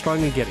now.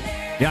 Armstrong and Getty.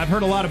 Yeah, I've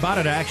heard a lot about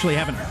it. I actually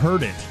haven't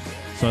heard it.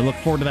 So I look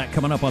forward to that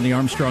coming up on the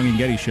Armstrong and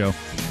Getty Show.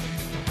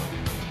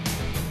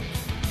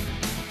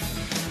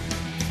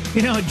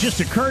 It just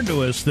occurred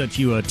to us that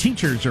you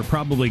teachers are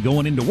probably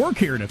going into work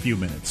here in a few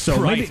minutes. So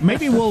right.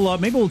 maybe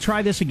we'll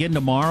try this again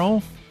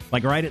tomorrow,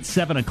 like right at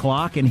 7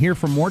 o'clock, and hear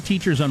from more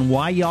teachers on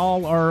why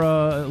y'all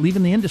are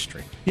leaving the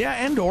industry. Yeah,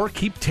 and or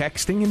keep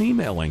texting and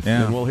emailing,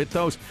 and we'll hit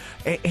those.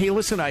 Hey,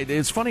 listen,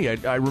 it's funny.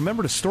 I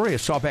remembered a story I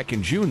saw back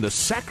in June. The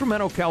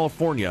Sacramento,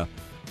 California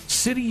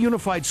City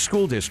Unified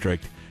School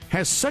District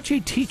has such a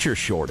teacher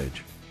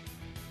shortage.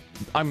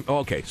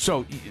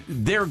 So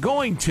they're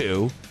going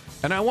to,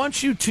 and I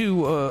want you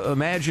to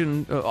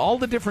imagine all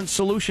the different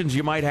solutions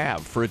you might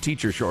have for a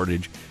teacher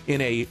shortage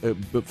in a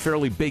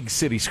fairly big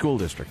city school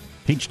district.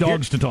 Teach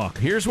dogs to talk.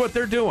 Here's what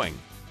they're doing.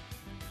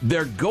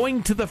 They're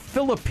going to the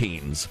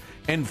Philippines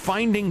and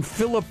finding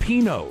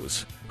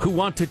Filipinos who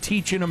want to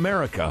teach in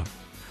America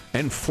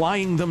and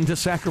flying them to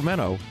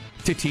Sacramento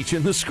to teach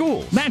in the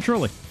schools.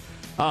 Naturally.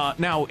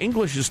 Now,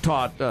 English is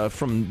taught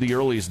from the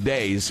earliest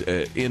days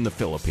in the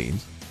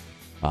Philippines.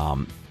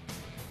 On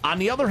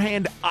the other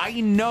hand, I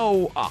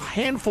know a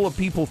handful of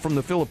people from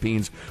the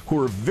Philippines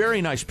who are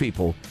very nice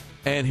people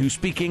and who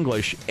speak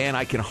English, and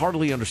I can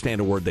hardly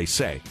understand a word they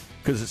say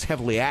because it's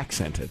heavily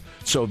accented.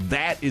 So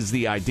that is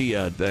the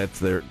idea that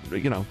they're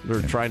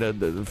trying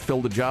to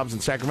fill the jobs in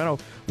Sacramento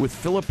with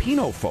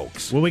Filipino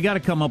folks. Well, we got to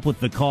come up with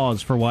the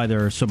cause for why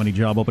there are so many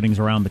job openings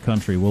around the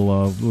country.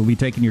 We'll be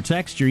taking your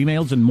texts, your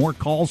emails, and more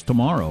calls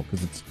tomorrow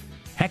because it's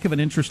heck of an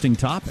interesting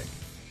topic,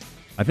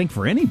 I think,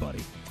 for anybody.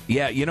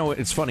 Yeah,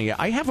 it's funny.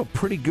 I have a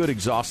pretty good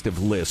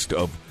exhaustive list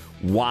of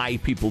why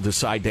people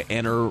decide to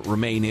enter,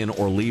 remain in,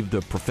 or leave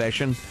the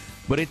profession.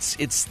 But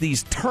it's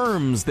these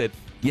terms that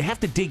you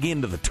have to dig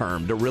into the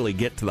term to really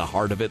get to the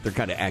heart of it. They're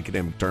kind of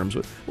academic terms.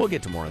 We'll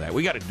get to more of that.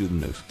 We got to do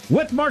the news.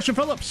 With Marshall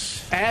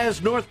Phillips.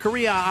 As North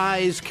Korea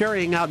eyes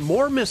carrying out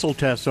more missile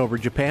tests over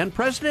Japan,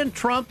 President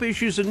Trump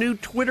issues a new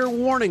Twitter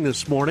warning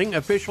this morning.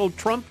 Official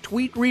Trump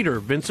tweet reader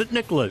Vincent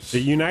Nicholas.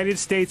 The United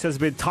States has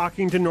been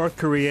talking to North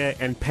Korea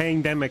and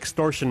paying them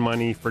extortion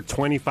money for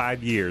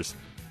 25 years.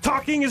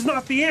 Talking is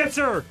not the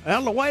answer!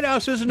 Well, the White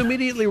House isn't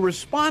immediately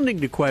responding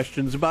to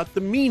questions about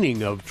the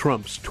meaning of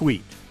Trump's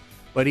tweet.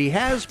 But he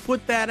has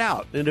put that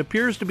out. It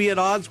appears to be at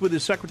odds with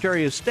his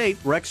Secretary of State,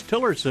 Rex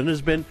Tillerson,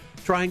 has been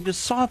trying to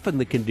soften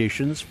the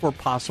conditions for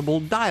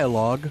possible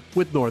dialogue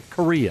with North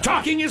Korea.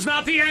 Talking is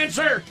not the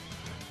answer!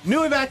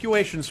 New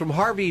evacuations from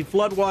Harvey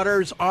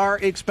floodwaters are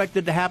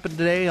expected to happen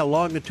today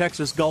along the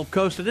Texas Gulf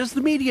Coast. And as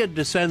the media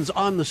descends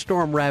on the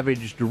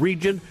storm-ravaged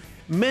region,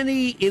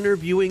 many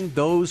interviewing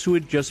those who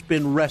had just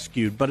been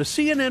rescued. But a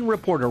CNN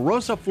reporter,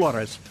 Rosa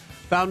Flores,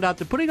 found out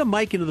that putting a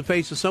mic into the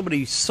face of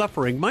somebody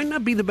suffering might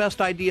not be the best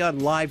idea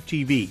on live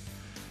TV.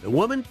 The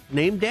woman,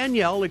 named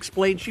Danielle,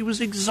 explained she was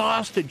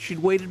exhausted. She'd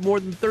waited more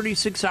than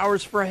 36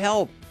 hours for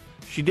help.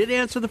 She did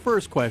answer the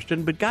first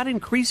question, but got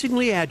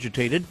increasingly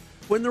agitated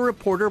when the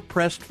reporter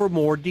pressed for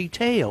more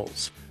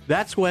details.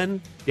 That's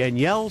when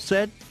Danielle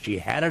said she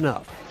had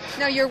enough.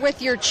 Now, you're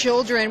with your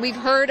children. We've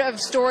heard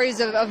of stories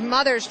of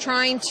mothers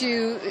trying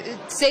to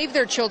save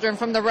their children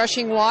from the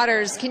rushing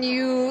waters. Can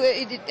you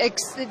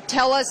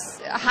tell us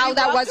how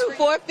that was? Through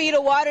 4 feet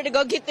of water to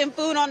go get them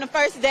food on the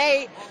first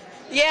day.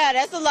 Yeah,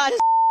 that's a lot of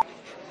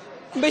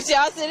But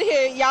y'all sit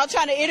here, y'all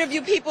trying to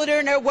interview people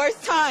during their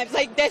worst times.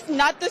 Like, that's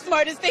not the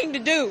smartest thing to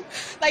do.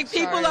 Like,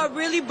 people are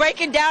really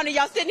breaking down, and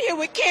y'all sitting here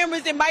with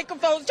cameras and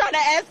microphones trying to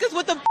ask us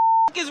what the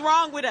is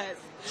wrong with us.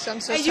 So I'm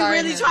so and sorry.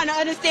 you really trying to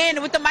understand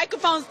it with the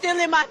microphone still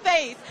in my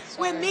face,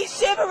 with me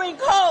shivering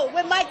cold,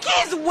 with my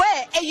kids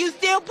wet, and you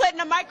still putting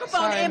the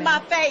microphone in my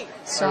face.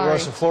 Sorry.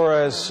 Rosa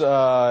Flores,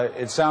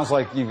 it sounds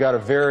like you've got a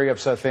very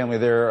upset family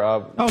there.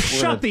 We're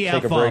shut the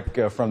take F a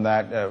break from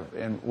that,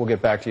 and we'll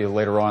get back to you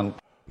later on.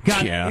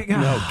 God,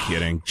 no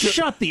kidding.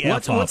 Shut the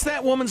F up. What's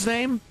that woman's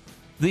name?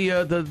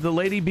 The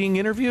lady being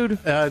interviewed?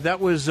 That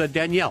was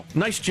Danielle.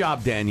 Nice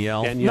job,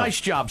 Danielle.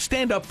 Nice job.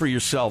 Stand up for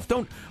yourself.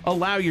 Don't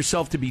allow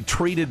yourself to be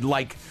treated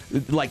like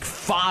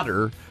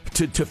fodder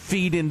to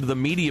feed into the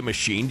media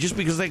machine just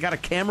because they got a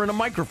camera and a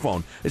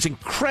microphone. It's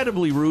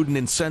incredibly rude and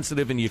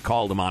insensitive, and you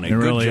called them on it. It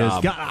really Good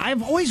job. is. God,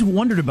 I've always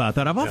wondered about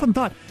that. I've often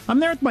thought, I'm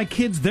there with my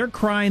kids, they're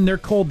crying, they're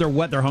cold, they're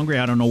wet, they're hungry,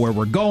 I don't know where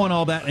we're going,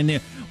 all that, and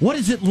what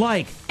is it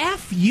like?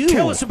 F you.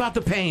 Tell us about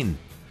the pain,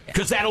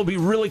 because that'll be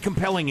really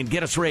compelling and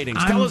get us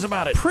ratings. Tell us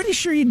about it. Pretty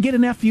sure you'd get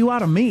an F you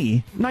out of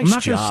me. Nice I'm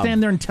not going to job.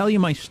 stand there and tell you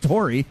my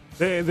story.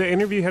 The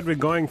interview had been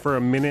going for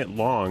a minute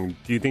long.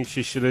 Do you think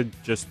she should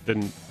have just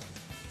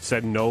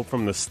said no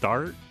from the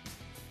start?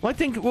 Well, I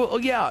think,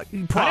 yeah,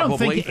 probably. I don't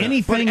think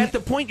anything. But at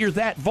the point you're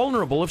that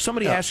vulnerable, if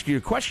somebody asks you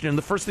a question,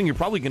 the first thing you're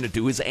probably going to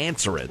do is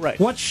answer it. Right.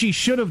 What she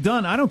should have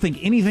done, I don't think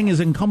anything is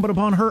incumbent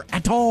upon her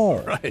at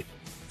all. Right.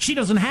 She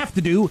doesn't have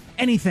to do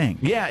anything.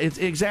 Yeah,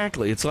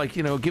 exactly. It's like,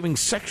 giving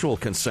sexual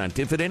consent.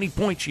 If at any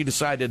point she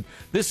decided,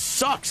 this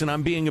sucks and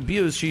I'm being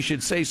abused, she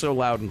should say so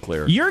loud and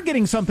clear. You're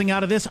getting something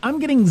out of this. I'm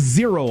getting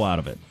zero out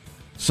of it.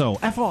 So,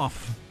 F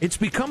off. It's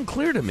become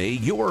clear to me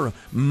you're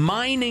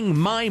mining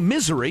my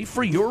misery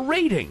for your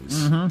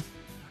ratings. Mm-hmm.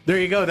 There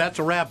you go. That's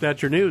a wrap.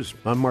 That's your news.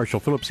 I'm Marshall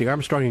Phillips, the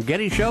Armstrong and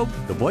Getty Show,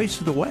 the voice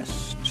of the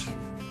West.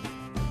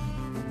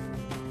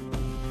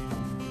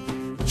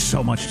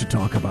 So much to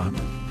talk about.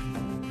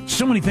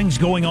 So many things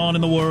going on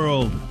in the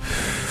world.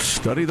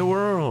 Study the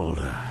world.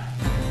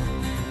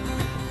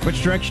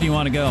 Which direction do you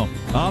want to go?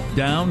 Up,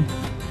 down?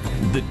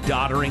 The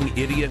doddering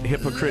idiot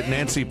hypocrite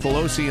Nancy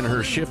Pelosi and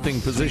her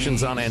shifting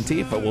positions on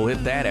Antifa. We'll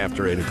hit that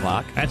after 8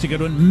 o'clock. That's a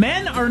good one.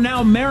 Men are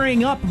now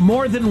marrying up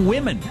more than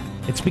women.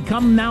 It's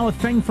become now a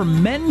thing for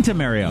men to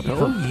marry up.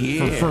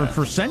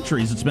 For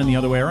centuries, it's been the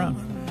other way around.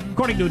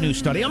 According to a new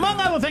study. Among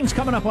other things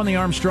coming up on the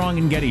Armstrong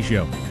and Getty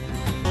Show.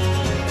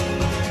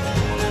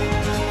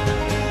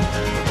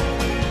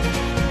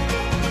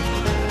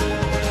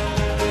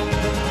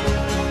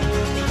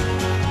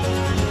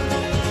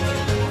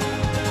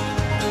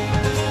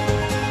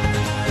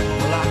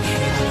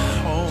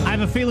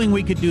 I have a feeling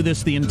we could do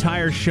this the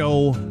entire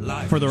show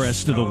for the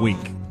rest of the week.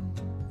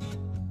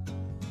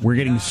 We're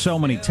getting so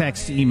many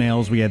text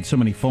emails. We had so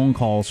many phone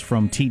calls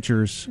from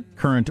teachers,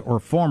 current or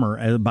former,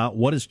 about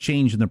what has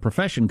changed in the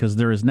profession, because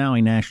there is now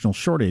a national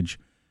shortage.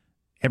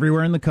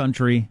 Everywhere in the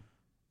country,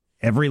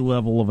 every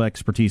level of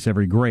expertise,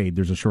 every grade,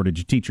 there's a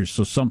shortage of teachers,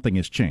 so something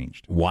has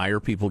changed. Why are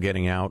people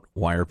getting out?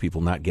 Why are people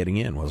not getting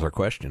in, was our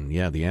question.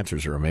 Yeah, the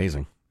answers are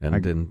amazing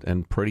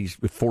and pretty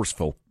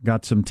forceful.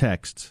 Got some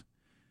texts.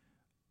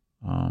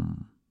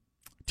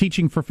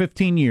 Teaching for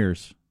 15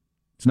 years.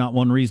 It's not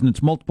one reason,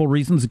 it's multiple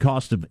reasons. The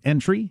cost of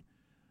entry,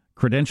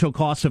 credential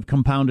costs have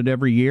compounded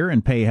every year,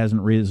 and pay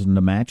hasn't risen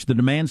to match. The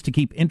demands to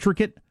keep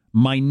intricate,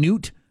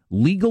 minute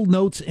legal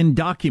notes and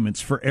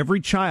documents for every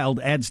child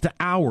adds to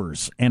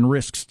hours and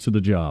risks to the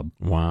job.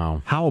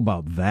 Wow. How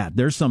about that?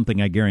 There's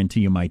something I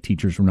guarantee you my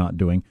teachers were not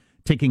doing.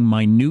 Taking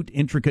minute,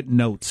 intricate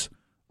notes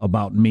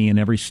about me and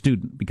every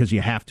student, because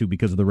you have to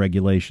because of the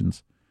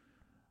regulations,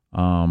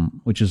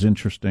 which is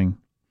interesting.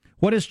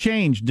 What has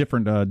changed?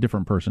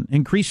 Different person.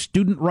 Increased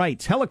student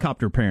rights,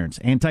 helicopter parents,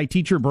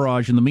 anti-teacher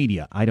barrage in the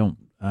media. I don't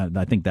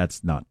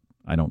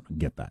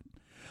get that.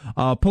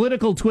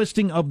 Political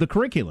twisting of the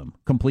curriculum,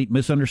 complete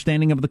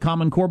misunderstanding of the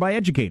Common Core by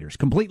educators,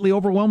 completely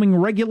overwhelming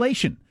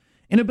regulation,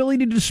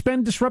 inability to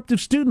suspend disruptive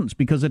students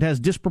because it has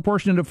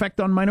disproportionate effect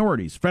on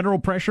minorities, federal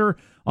pressure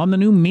on the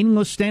new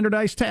meaningless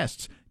standardized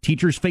tests,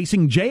 teachers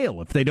facing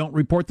jail if they don't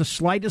report the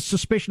slightest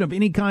suspicion of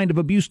any kind of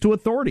abuse to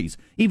authorities,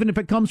 even if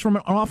it comes from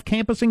an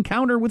off-campus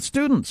encounter with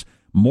students.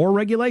 More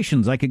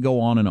regulations. I could go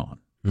on and on,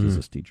 says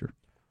this teacher.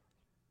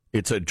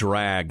 It's a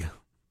drag.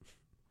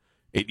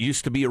 It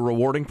used to be a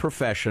rewarding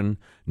profession.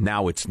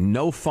 Now it's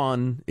no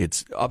fun.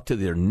 It's up to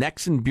their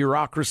necks in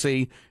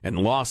bureaucracy and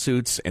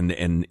lawsuits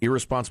and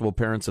irresponsible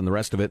parents and the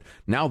rest of it.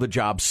 Now the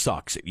job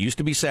sucks. It used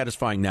to be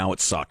satisfying. Now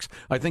it sucks.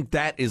 I think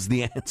that is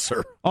the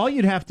answer. All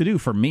you'd have to do,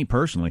 for me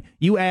personally,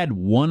 you add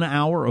 1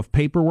 hour of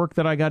paperwork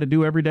that I got to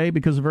do every day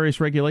because of various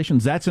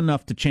regulations. That's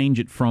enough to change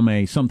it from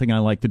something I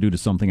like to do to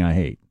something I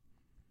hate.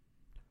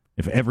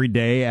 If every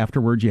day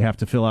afterwards you have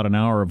to fill out an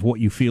hour of what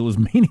you feel is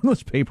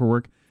meaningless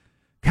paperwork,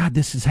 God,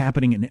 this is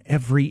happening in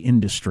every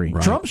industry.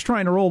 Right. Trump's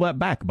trying to roll that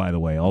back, by the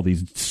way, all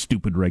these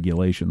stupid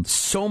regulations.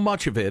 So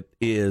much of it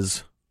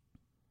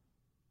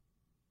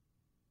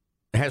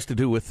has to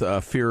do with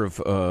fear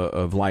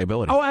of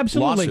liability. Oh,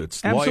 absolutely.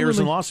 Lawsuits, lawyers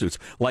and lawsuits,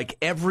 like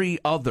every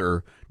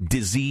other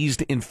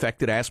diseased,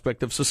 infected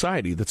aspect of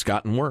society that's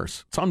gotten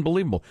worse. It's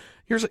unbelievable.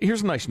 Here's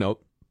a nice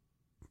note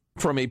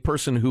from a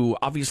person who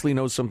obviously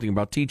knows something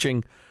about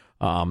teaching,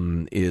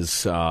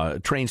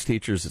 trains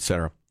teachers,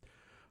 etc.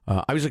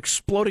 I was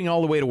exploding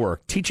all the way to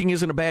work. Teaching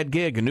isn't a bad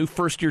gig. A new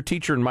first-year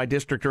teacher in my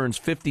district earns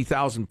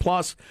 $50,000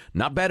 plus.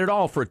 Not bad at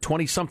all for a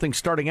 20-something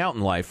starting out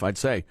in life, I'd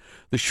say.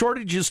 The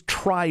shortage is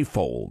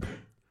trifold.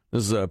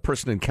 This is a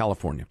person in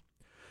California.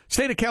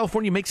 State of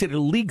California makes it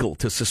illegal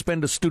to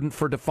suspend a student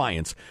for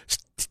defiance.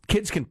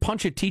 Kids can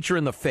punch a teacher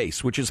in the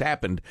face, which has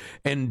happened,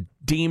 and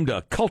deemed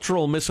a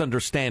cultural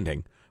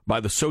misunderstanding by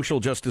the social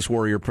justice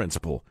warrior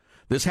principle.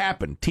 This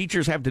happened.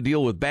 Teachers have to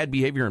deal with bad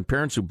behavior and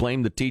parents who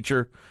blame the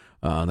teacher.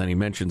 Then he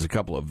mentions a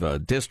couple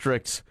of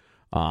districts.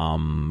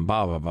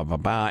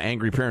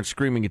 Angry parents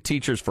screaming at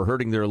teachers for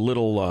hurting their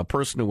little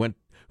person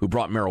who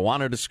brought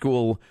marijuana to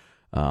school.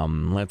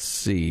 Let's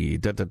see.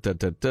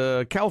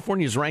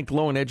 California is ranked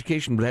low in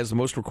education, but has the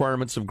most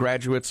requirements of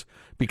graduates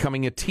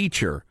becoming a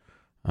teacher,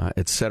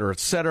 et cetera, et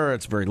cetera.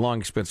 It's very long,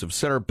 expensive, et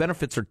cetera.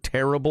 Benefits are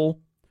terrible,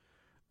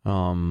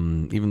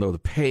 even though the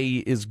pay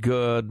is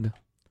good.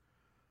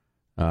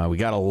 We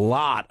got a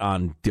lot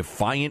on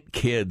defiant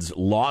kids,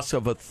 loss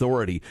of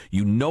authority.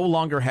 You no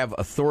longer have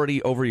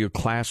authority over your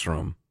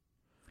classroom.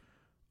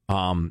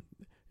 And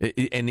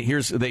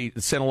they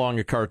sent along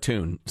a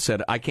cartoon,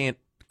 said, I can't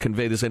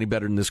convey this any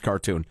better than this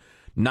cartoon.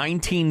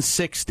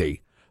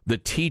 1960, the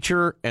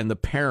teacher and the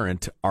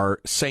parent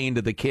are saying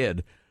to the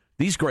kid,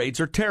 these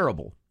grades are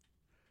terrible.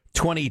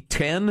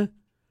 2010,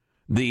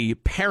 the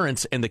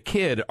parents and the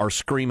kid are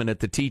screaming at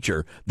the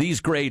teacher,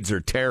 these grades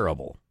are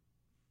terrible.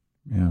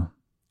 Yeah.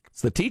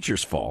 It's the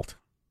teacher's fault.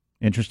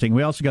 Interesting.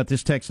 We also got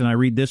this text, and I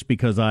read this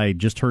because I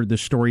just heard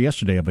this story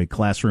yesterday of a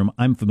classroom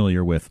I'm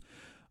familiar with.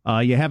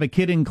 You have a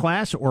kid in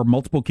class or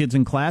multiple kids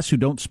in class who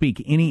don't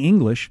speak any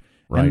English.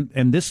 Right.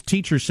 And this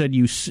teacher said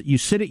you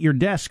sit at your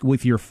desk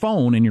with your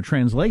phone and your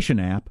translation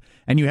app,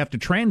 and you have to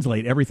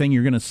translate everything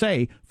you're going to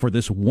say for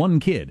this one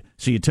kid.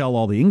 So you tell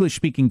all the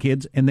English-speaking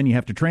kids, and then you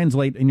have to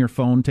translate in your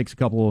phone. Takes a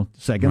couple of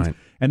seconds. Right.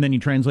 And then you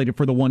translate it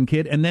for the one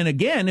kid. And then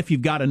again, if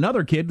you've got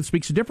another kid that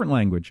speaks a different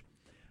language.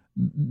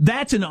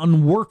 That's an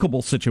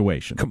unworkable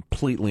situation.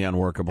 Completely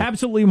unworkable.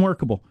 Absolutely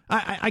unworkable.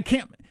 I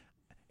can't.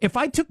 If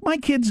I took my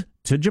kids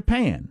to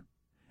Japan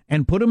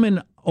and put them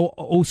in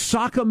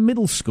Osaka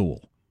Middle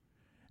School,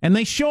 and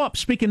they show up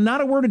speaking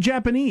not a word of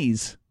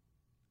Japanese,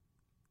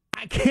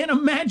 I can't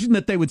imagine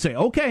that they would say,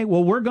 okay,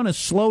 well, we're going to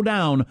slow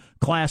down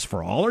class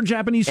for all our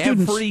Japanese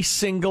students. Every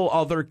single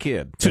other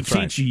kid. To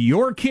teach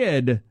your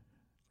kid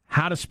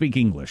how to speak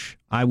English.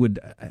 I would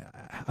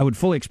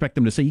fully expect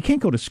them to say, you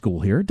can't go to school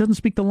here. It doesn't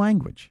speak the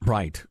language.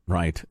 Right.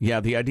 Yeah,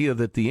 the idea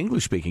that the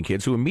English-speaking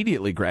kids who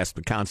immediately grasp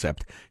the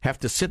concept have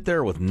to sit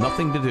there with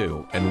nothing to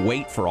do and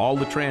wait for all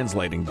the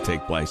translating to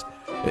take place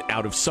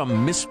out of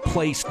some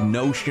misplaced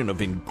notion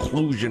of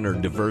inclusion or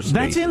diversity.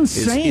 That's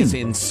insane. Is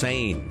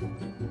insane.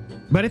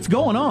 But it's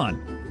going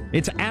on.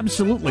 It's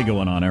absolutely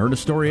going on. I heard a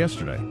story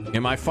yesterday.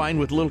 Am I fine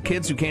with little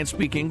kids who can't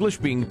speak English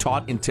being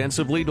taught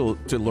intensively to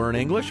learn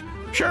English?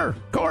 Sure,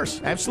 of course,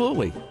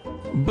 absolutely.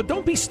 But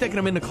don't be sticking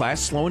them into class,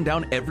 slowing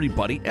down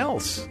everybody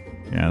else.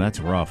 Yeah,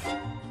 that's rough.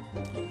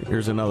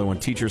 Here's another one.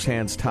 Teachers'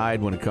 hands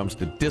tied when it comes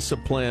to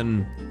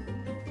discipline.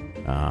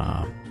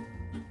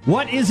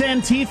 What is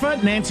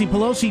Antifa? Nancy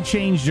Pelosi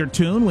changed her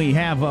tune. We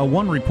have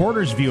one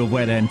reporter's view of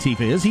what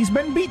Antifa is. He's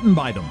been beaten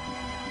by them.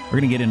 We're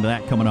going to get into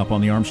that coming up on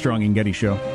the Armstrong and Getty Show.